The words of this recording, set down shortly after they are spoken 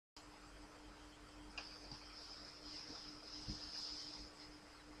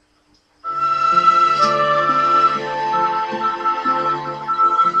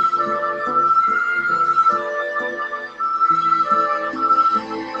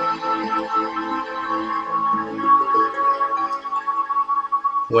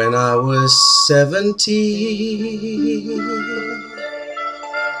When I was 17,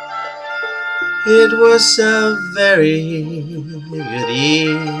 it was a very good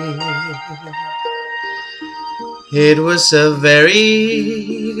year. It was a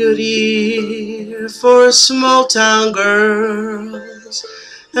very good year for small town girls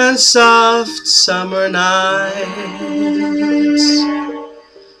and soft summer nights.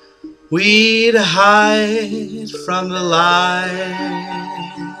 We'd hide from the lights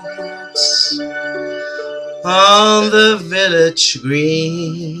on the village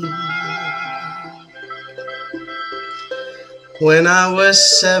green. When I was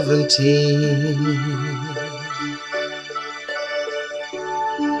 17,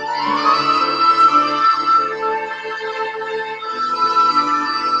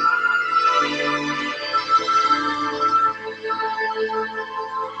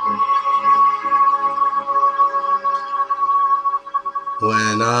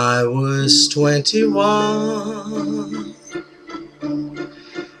 when I was 21,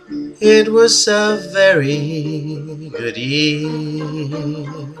 it was a very good year.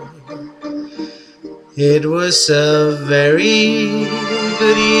 It was a very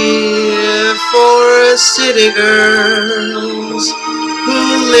good year for city girls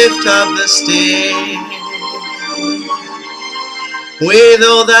who lift up the stair with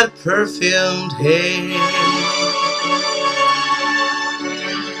all that perfumed hair.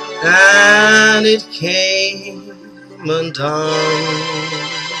 And it came undone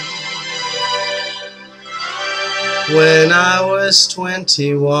when I was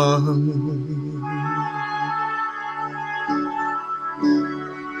 21.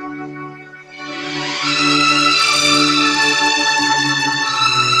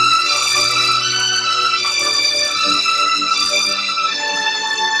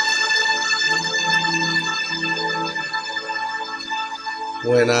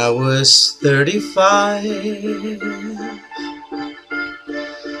 When I was 35,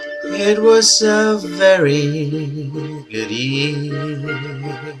 it was a very good year.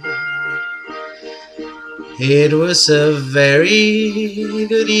 It was a very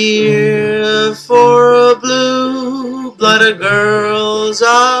good year for blue-blooded girls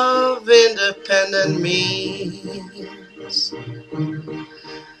of independent means.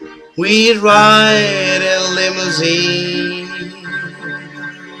 We'd ride in limousines,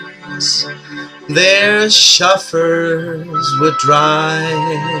 their chauffeurs would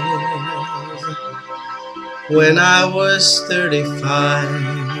drive. When I was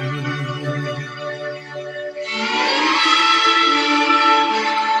 35,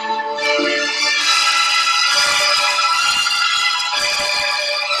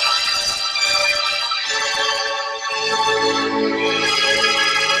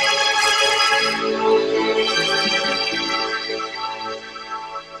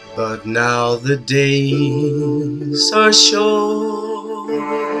 but now the days are short.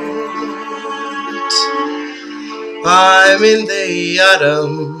 I'm in the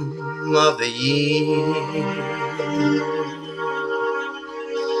autumn of the year,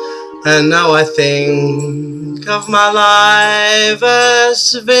 and now I think of my life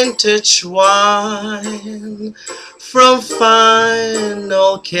as vintage wine from fine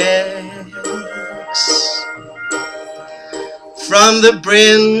old kegs. From the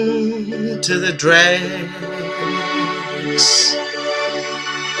brim to the dregs,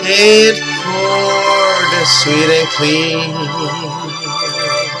 it poured sweet and clean.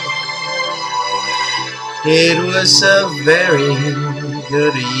 It was a very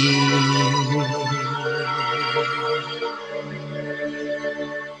good year.